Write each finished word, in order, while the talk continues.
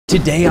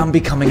Today I'm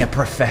becoming a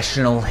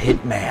professional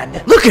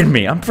hitman. Look at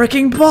me, I'm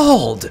freaking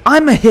bald.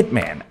 I'm a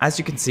hitman. As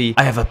you can see,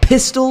 I have a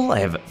pistol, I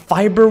have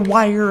fiber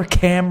wire, a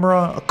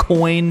camera, a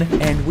coin,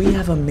 and we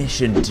have a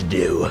mission to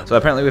do. So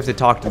apparently we have to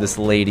talk to this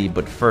lady,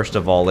 but first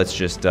of all, let's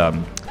just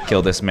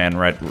kill this man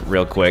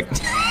real quick.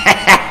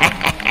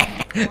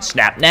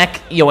 Snap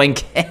neck,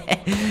 yoink.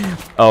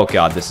 Oh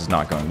god, this is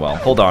not going well.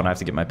 Hold on, I have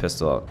to get my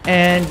pistol out.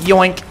 And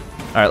yoink.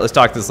 All right, let's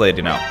talk to this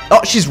lady now.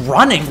 Oh, she's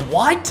running,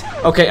 what?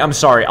 Okay, I'm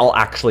sorry, I'll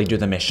actually do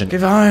the mission. Okay,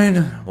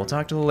 fine. We'll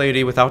talk to the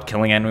lady without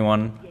killing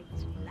anyone.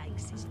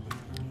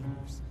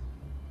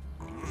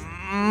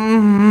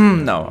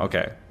 No,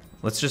 okay.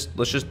 Let's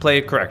just play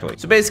it correctly.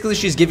 So basically,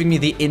 she's giving me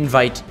the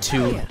invite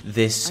to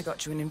this. I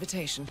got you an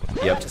invitation.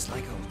 Yep. Just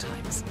like old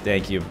times.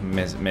 Thank you,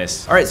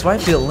 Miss. All right, so I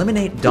have to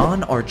eliminate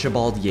Don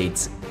Archibald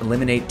Yates,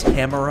 eliminate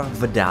Tamara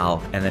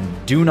Vidal, and then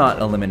do not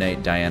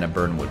eliminate Diana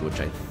Burnwood,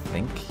 which I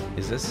think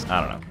is this?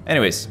 I don't know.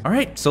 Anyways, all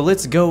right, so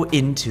let's go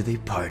into the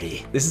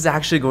party. This is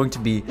actually going to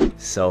be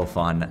so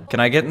fun. Can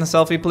I get in the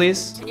selfie,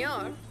 please?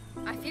 Senor,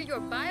 I feel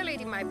you're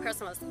violating my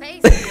personal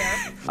space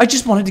here. I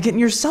just wanted to get in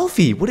your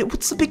selfie.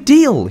 What's the big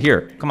deal?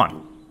 Here, come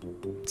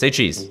on. Say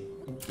cheese.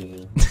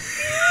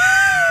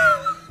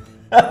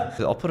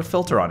 I'll put a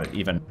filter on it,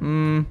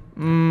 even.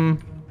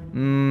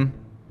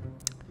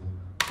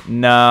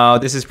 No,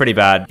 this is pretty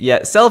bad. Yeah,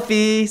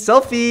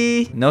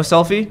 selfie. No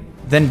selfie?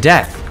 Then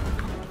death.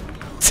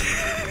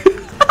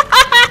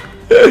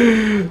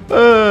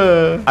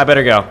 I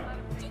better go.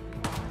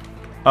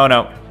 Oh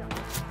no.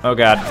 Oh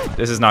god,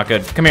 this is not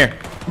good. Come here.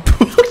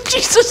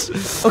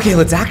 Jesus. Okay,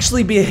 let's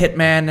actually be a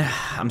hitman.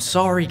 I'm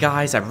sorry,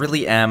 guys. I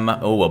really am.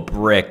 Oh, a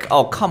brick.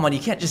 Oh, come on. You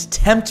can't just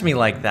tempt me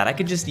like that. I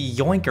could just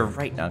yoink her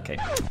right now. Okay.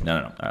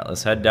 No. All right,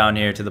 let's head down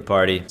here to the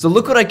party. So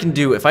look what I can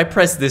do. If I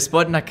press this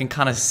button, I can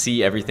kind of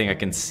see everything. I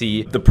can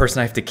see the person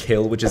I have to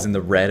kill, which is in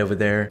the red over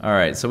there. All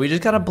right, so we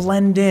just gotta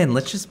blend in.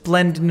 Let's just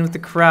blend in with the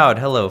crowd.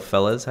 Hello,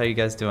 fellas. How you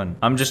guys doing?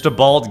 I'm just a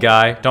bald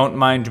guy. Don't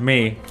mind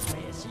me.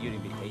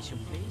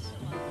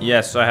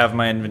 Yes, I have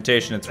my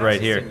invitation. It's right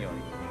here.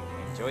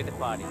 Enjoy the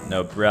party.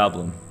 No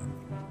problem.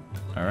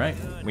 All right,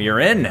 we are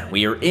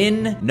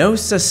in. No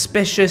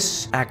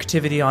suspicious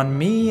activity on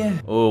me.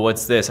 Oh,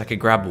 what's this? I could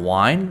grab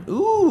wine.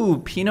 Ooh,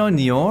 Pinot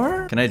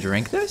Noir. Can I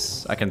drink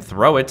this? I can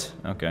throw it.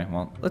 Okay,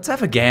 well, let's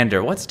have a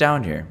gander. What's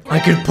down here? I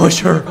could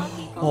push her.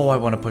 Oh, I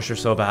want to push her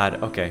so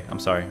bad. Okay, I'm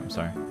sorry.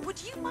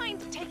 Would you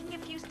mind taking a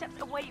few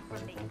steps away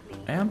from me, please?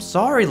 Hey, I'm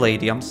sorry,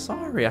 lady. I'm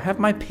sorry. I have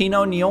my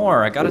Pinot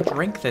Noir. I gotta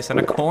drink this in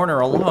a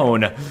corner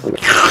alone.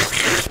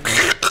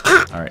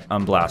 All right,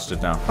 I'm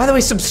blasted now. By the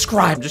way,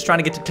 subscribe. I'm just trying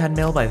to get to 10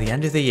 mil by the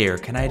end of the year.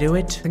 Can I do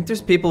it? I think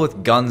there's people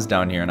with guns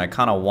down here, and I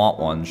kind of want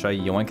one. Should I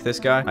yoink this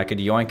guy? I could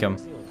yoink him.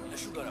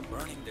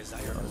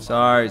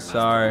 Sorry.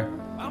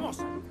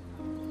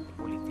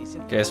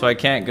 Okay, so I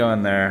can't go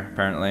in there,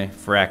 apparently.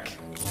 Freck.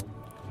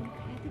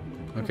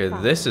 Okay,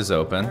 this is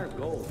open.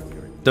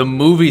 The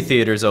movie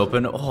theater's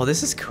open. Oh,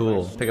 this is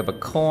cool. Pick up a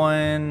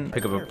coin,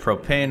 pick up a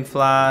propane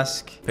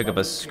flask, pick up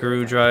a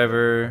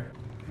screwdriver.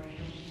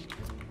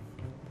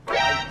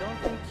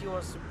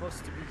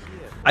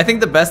 I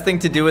think the best thing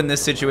to do in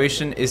this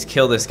situation is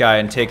kill this guy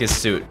and take his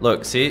suit.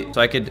 Look, see?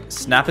 So I could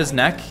snap his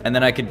neck, and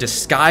then I could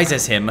disguise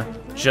as him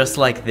just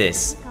like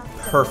this.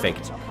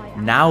 Perfect.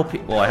 Now,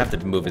 well, I have to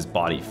move his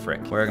body,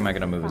 frick. Where am I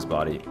gonna move his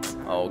body?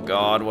 Oh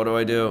god, what do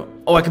I do?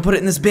 Oh, I can put it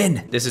in this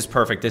bin. This is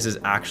perfect. This is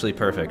actually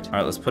perfect. All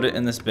right, let's put it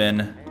in this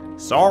bin.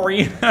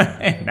 Sorry.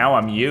 Now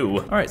I'm you.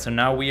 All right, so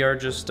now we're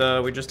just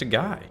a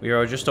guy. We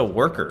are just a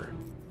worker.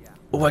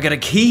 Oh, I got a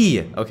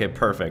key. Okay,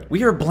 perfect.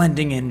 We are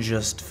blending in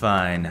just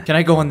fine. Can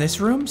I go in this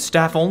room?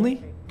 Staff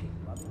only?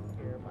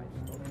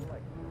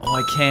 Oh,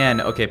 I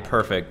can. Okay,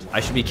 perfect.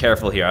 I should be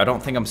careful here. I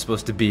don't think I'm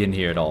supposed to be in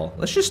here at all.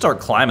 Let's just start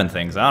climbing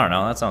things. I don't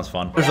know. That sounds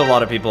fun. There's a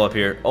lot of people up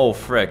here. Oh,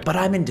 frick. But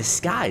I'm in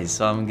disguise,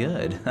 so I'm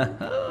good.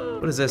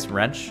 What is this?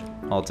 Wrench?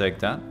 I'll take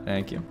that.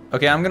 Thank you.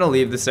 Okay, I'm gonna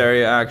leave this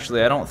area,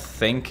 actually. I don't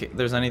think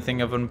there's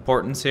anything of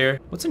importance here.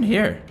 What's in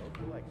here?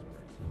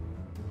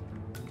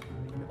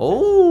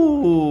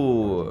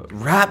 Oh,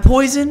 rat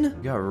poison?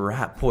 We got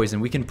rat poison.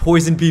 We can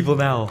poison people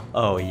now.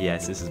 Oh,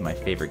 yes. This is my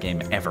favorite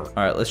game ever. All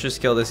right, let's just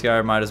kill this guy.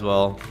 Might as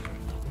well.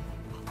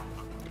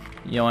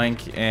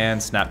 Yoink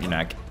and snap your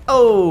neck.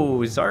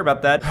 Oh, sorry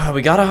about that.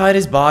 We gotta hide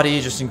his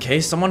body just in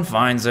case someone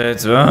finds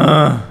it.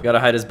 Gotta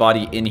hide his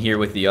body in here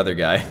with the other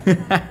guy.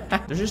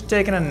 They're just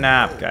taking a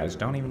nap, guys.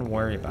 Don't even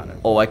worry about it.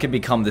 Oh, I could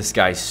become this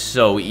guy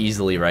so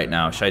easily right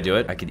now. Should I do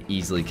it? I could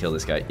easily kill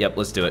this guy. Yep,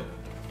 let's do it.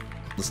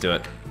 Let's do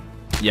it.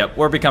 Yep,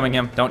 we're becoming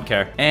him. Don't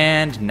care.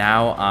 And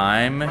now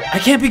I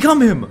can't become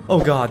him.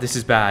 Oh god, this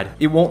is bad.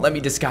 It won't let me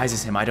disguise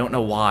as him. I don't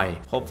know why.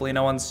 Hopefully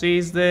no one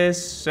sees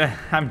this.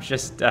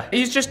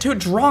 He's just too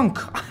drunk.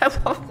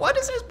 What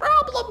is his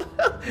problem?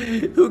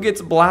 Who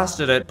gets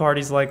blasted at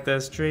parties like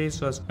this?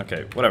 Jesus.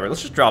 Okay, whatever.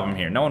 Let's just drop him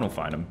here. No one will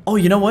find him. Oh,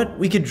 you know what?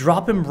 We could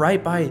drop him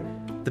right by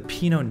the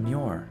Pinot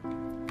Noir.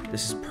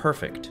 This is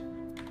perfect.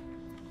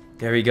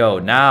 There we go.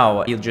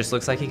 Now, he just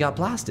looks like he got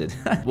blasted.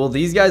 Will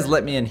these guys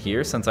let me in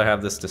here since I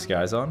have this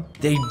disguise on?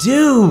 They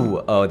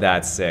do! Oh,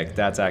 that's sick.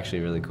 That's actually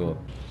really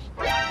cool.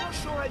 I'm not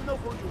sure I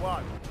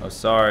Oh,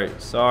 sorry.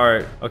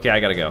 Okay, I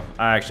gotta go.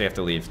 I actually have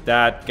to leave.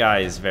 That guy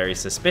is very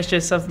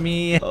suspicious of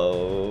me.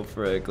 Oh,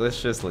 frick.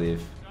 Let's just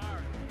leave.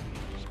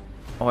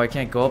 Oh, I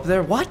can't go up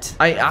there? What?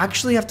 I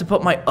actually have to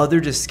put my other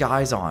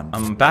disguise on.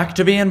 I'm back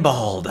to being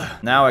bald.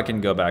 Now I can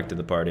go back to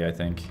the party, I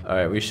think. All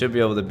right, we should be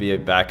able to be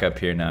back up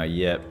here now.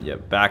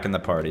 Yep, back in the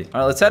party.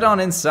 All right, let's head on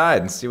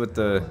inside and see what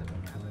the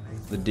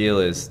deal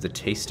is. The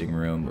tasting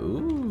room.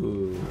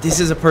 Ooh.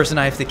 This is a person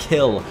I have to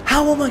kill.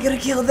 How am I gonna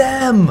kill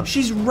them?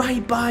 She's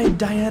right by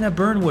Diana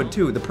Burnwood,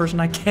 too. The person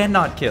I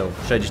cannot kill.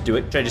 Should I just do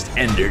it? Should I just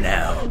end her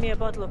now? Give me a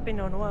bottle of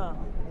Pinot Noir,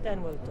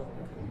 then we'll talk.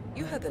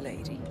 You heard the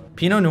lady.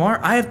 Pinot Noir?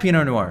 I have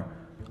Pinot Noir.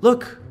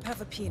 Look.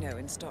 Have a Pinot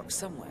in stock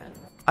somewhere.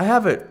 I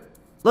have it.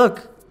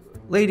 Look.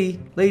 Lady,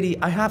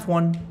 I have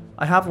one.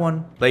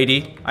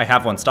 Lady, I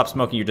have one. Stop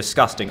smoking, you're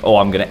disgusting. Oh,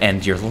 I'm gonna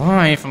end your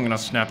life. I'm gonna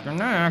snap your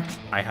neck.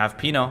 I have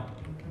Pinot.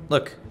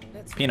 Look,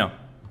 Pinot.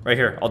 Right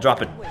here, I'll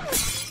drop it.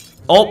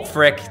 Oh,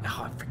 frick.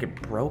 Oh, I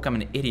freaking broke. I'm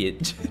an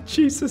idiot.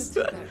 Jesus.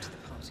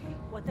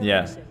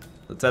 Yeah,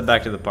 let's head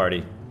back to the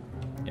party.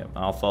 Yep,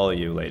 I'll follow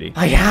you, lady.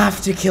 I have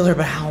to kill her,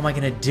 but how am I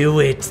gonna do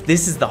it?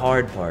 This is the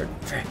hard part.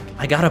 Frick.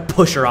 I gotta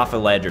push her off a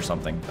ledge or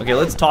something. Okay,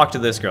 let's talk to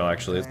this girl,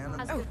 actually.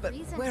 Oh, but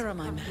where are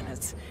my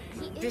manners?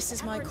 This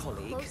is my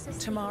colleague,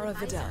 Tamara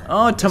Vidal.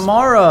 Oh,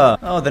 Tamara.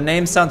 Oh, the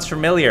name sounds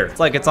familiar. It's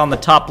like it's on the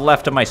top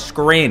left of my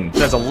screen. It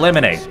says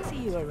eliminate. See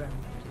you around.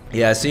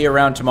 Yeah, see you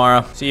around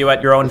tomorrow. See you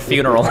at your own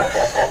funeral.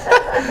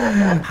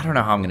 I don't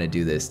know how I'm gonna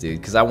do this, dude,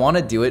 because I want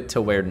to do it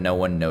to where no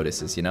one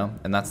notices, you know?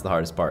 And that's the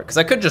hardest part. Because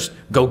I could just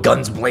go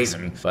guns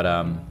blazing, but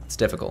it's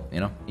difficult, you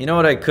know? You know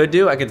what I could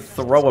do? I could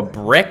throw a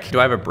brick. Do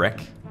I have a brick?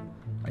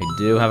 I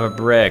do have a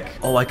brick.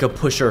 Oh, I could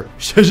push her.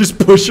 Should I just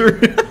push her?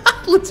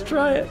 Let's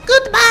try it.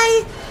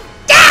 Goodbye.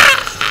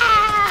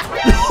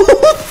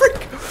 Oh,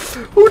 frick.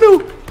 Oh,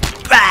 no.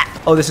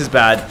 Oh, this is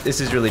bad. This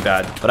is really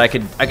bad. But I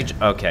could,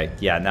 okay.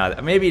 Yeah, now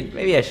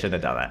maybe I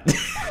shouldn't have done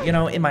that. You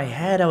know, in my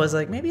head, I was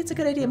like, maybe it's a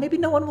good idea. Maybe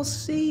no one will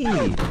see.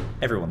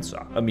 Everyone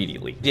saw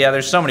immediately. Yeah,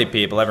 there's so many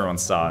people. Everyone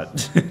saw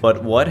it.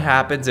 But what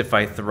happens if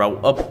I throw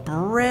a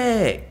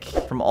brick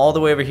from all the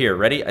way over here?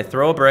 Ready? I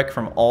throw a brick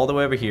from all the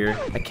way over here.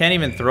 I can't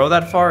even throw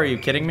that far. Are you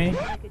kidding me?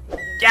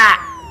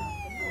 Yeah.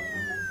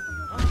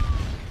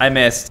 I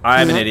missed.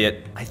 I'm an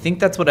idiot. I think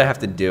that's what I have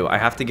to do. I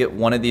have to get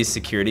one of these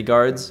security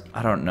guards.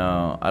 I don't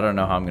know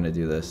how I'm gonna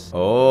do this.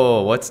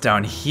 Oh, what's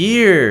down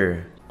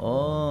here?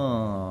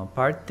 Oh,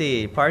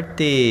 party. Hey, who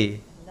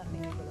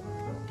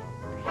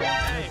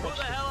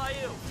the hell are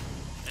you?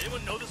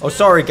 Anyone know this Oh,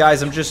 sorry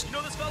guys, I'm just...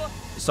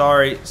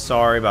 Sorry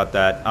about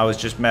that. I was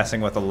just messing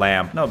with a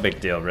lamp. No big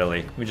deal,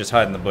 really. We just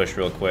hide in the bush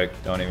real quick.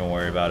 Don't even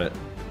worry about it.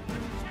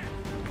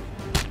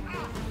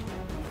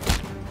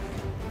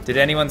 Did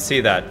anyone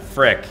see that?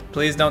 Frick.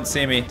 Please don't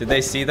see me. Did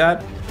they see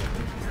that?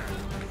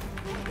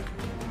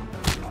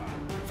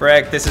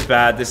 Frick, this is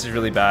bad. This is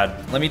really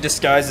bad. Let me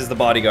disguise as the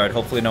bodyguard.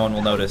 Hopefully no one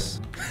will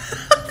notice.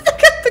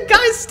 The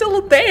guy's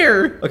still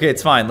there. Okay,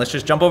 it's fine. Let's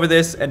just jump over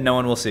this and no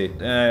one will see.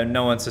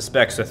 No one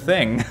suspects a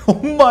thing.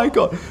 Oh my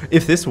god.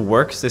 If this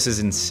works, this is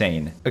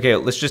insane. Okay,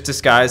 let's just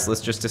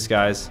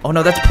disguise. Oh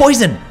no, that's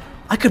poison.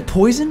 I could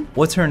poison?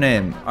 What's her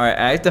name? All right,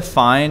 I have to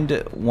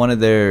find one of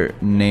their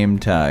name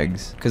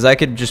tags because I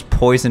could just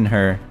poison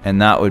her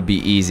and that would be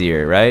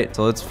easier, right?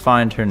 So let's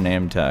find her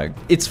name tag.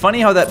 It's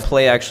funny how that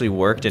play actually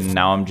worked and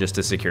now I'm just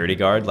a security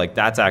guard. Like,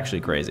 that's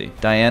actually crazy.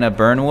 Diana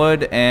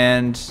Burnwood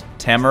and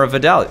Tamara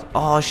Vidal.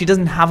 Oh, she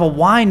doesn't have a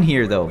wine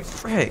here though.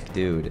 Frick,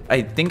 dude.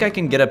 I think I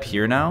can get up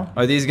here now.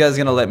 Are these guys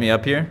gonna let me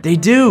up here? They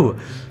do.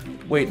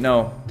 Wait,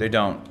 no, they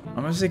don't.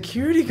 I'm a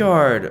security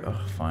guard. Oh,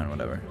 fine,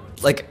 whatever.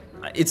 Like,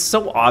 it's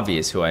so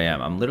obvious who I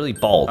am. I'm literally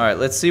bald. All right,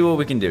 let's see what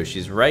we can do.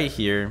 She's right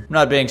here. I'm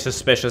not being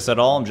suspicious at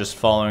all. I'm just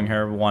following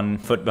her 1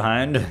 foot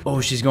behind.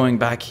 Oh, she's going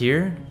back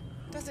here?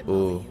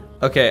 Ooh.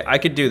 Okay, I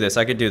could do this.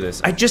 I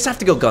just have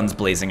to go guns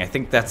blazing. I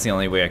think that's the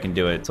only way I can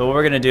do it. So what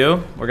we're gonna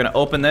do, we're gonna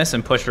open this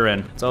and push her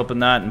in. Let's open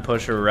that and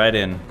push her right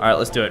in. All right,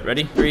 let's do it.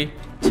 Ready? 3,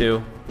 2,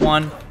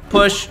 1,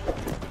 push.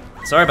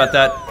 Sorry about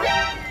that.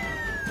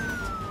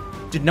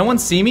 Did no one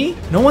see me?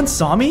 No one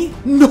saw me?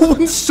 No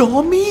one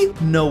saw me?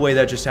 No way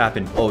that just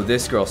happened. Oh,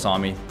 this girl saw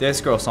me.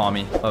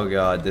 Oh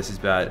god, this is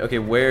bad. Okay,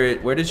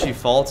 where did she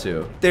fall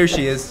to? There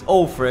she is.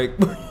 Oh, frick.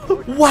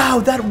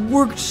 Wow, that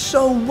worked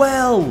so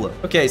well.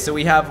 Okay, so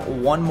we have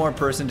one more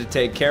person to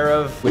take care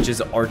of, which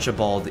is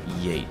Archibald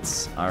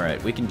Yates. All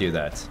right, we can do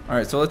that. All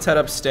right, so let's head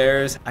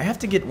upstairs. I have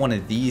to get one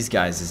of these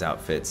guys'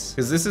 outfits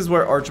because this is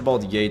where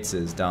Archibald Yates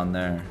is, down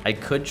there. I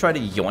could try to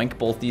yoink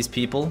both these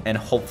people and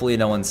hopefully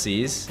no one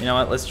sees. You know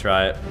what? Let's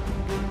try it.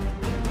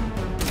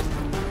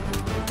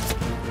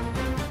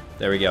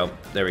 There we go.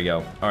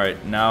 All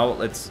right, now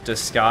let's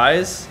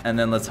disguise and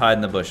then let's hide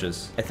in the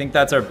bushes. I think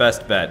that's our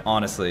best bet,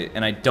 honestly,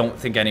 and I don't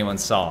think anyone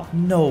saw.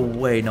 No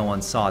way no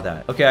one saw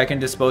that. Okay, I can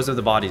dispose of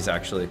the bodies,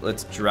 actually.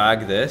 Let's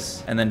drag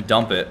this and then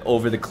dump it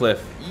over the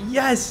cliff.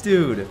 Yes,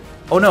 dude.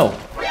 Oh no,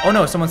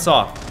 someone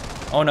saw.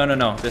 Oh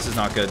no, this is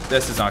not good.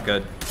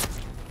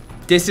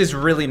 This is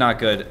really not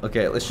good.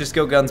 Okay, let's just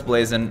go guns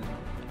blazing.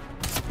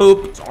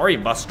 Boop. Sorry,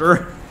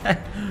 Buster.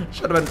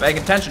 Should have been paying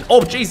attention.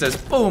 Oh, Jesus.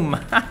 Boom.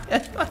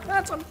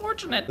 That's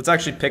unfortunate. Let's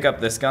actually pick up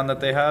this gun that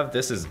they have.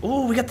 This is...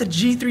 Oh, we got the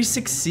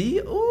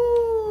G36C.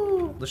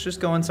 Ooh. Let's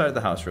just go inside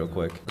the house real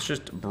quick. Let's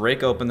just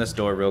break open this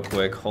door real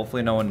quick.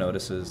 Hopefully no one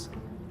notices.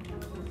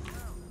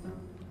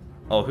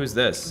 Oh, who's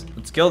this?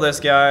 Let's kill this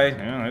guy.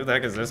 Who the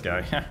heck is this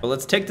guy? But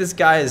let's take this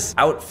guy's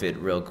outfit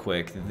real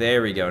quick.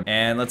 There we go.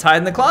 And let's hide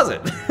in the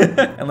closet.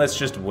 And let's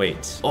just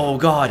wait. Oh,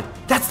 God.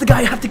 That's the guy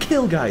I have to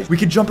kill, guys. We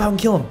could jump out and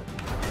kill him.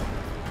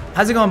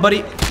 How's it going,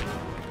 buddy?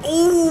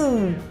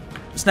 Ooh.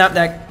 Snap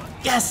neck.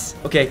 Yes.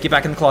 Okay, get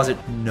back in the closet.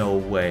 No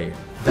way.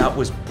 That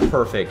was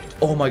perfect.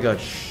 Oh, my God.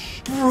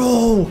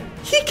 Bro,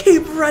 he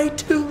came right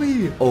to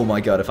me. Oh my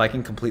God, if I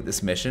can complete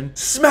this mission,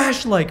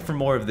 smash like for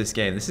more of this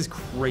game. This is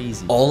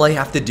crazy. All I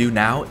have to do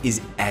now is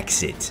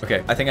exit.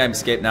 Okay, I think I'm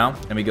escaped now.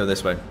 Let me go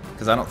this way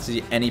because I don't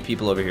see any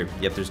people over here.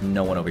 Yep, there's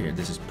no one over here.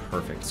 This is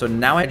perfect. So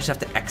now I just have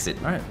to exit.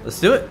 All right, let's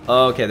do it.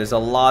 Okay, there's a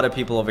lot of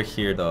people over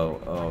here though.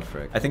 Oh,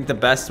 frick. I think the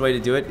best way to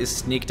do it is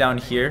sneak down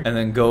here and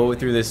then go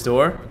through this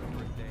door.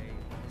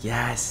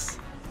 Yes.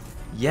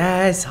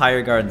 Yes,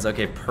 higher gardens.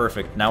 Okay,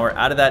 perfect. Now we're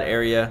out of that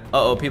area.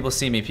 Uh-oh, people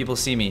see me. People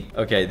see me.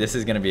 Okay, this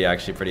is gonna be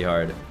actually pretty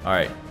hard. All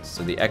right,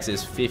 so the exit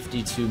is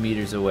 52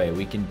 meters away.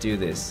 We can do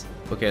this.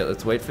 Okay,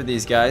 let's wait for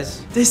these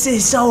guys. This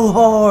is so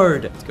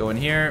hard. Let's go in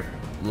here,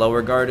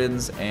 lower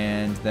gardens,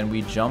 and then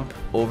we jump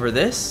over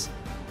this.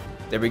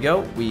 There we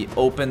go. We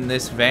open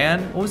this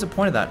van. What was the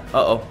point of that?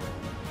 Uh-oh.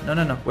 No,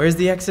 no, no. Where's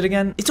the exit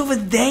again? It's over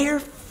there.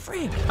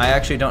 Frick. I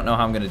actually don't know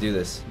how I'm gonna do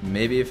this.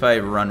 Maybe if I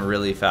run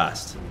really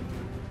fast.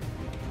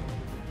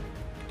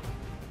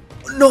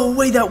 No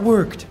way that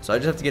worked. So I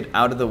just have to get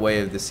out of the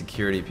way of the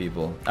security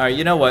people. All right,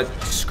 you know what?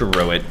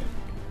 Screw it.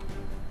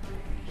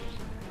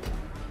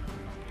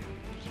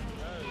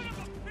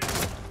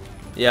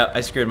 Yeah, I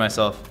screwed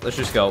myself. Let's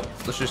just go.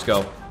 Let's just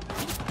go.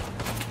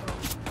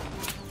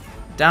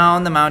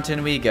 Down the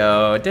mountain we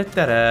go. Da,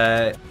 da,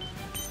 da.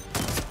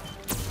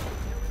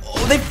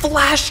 Oh, they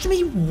flashed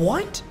me?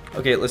 What?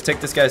 Okay, let's take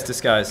this guy's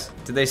disguise.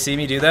 Did they see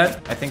me do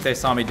that? I think they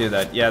saw me do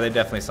that. Yeah, they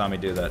definitely saw me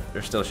do that.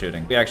 They're still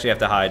shooting. We actually have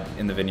to hide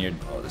in the vineyard.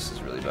 Oh, this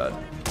is really bad.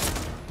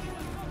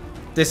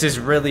 This is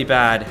really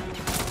bad.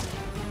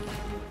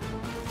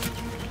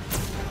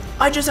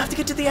 I just have to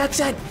get to the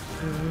exit.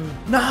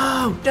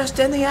 No, just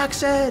in the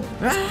exit.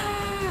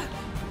 Ah,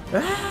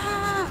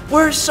 ah,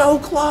 we're so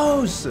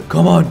close.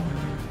 Come on.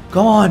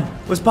 Come on.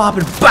 What's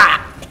popping?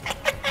 Bah!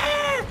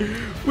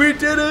 We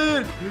did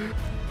it.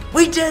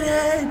 We did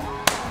it.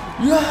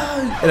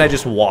 Yeah. And I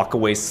just walk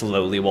away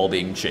slowly while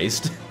being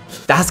chased.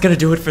 That's gonna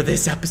do it for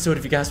this episode.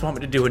 If you guys want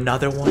me to do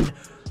another one,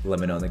 let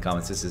me know in the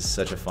comments. This is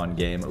such a fun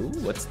game. Ooh,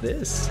 what's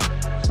this?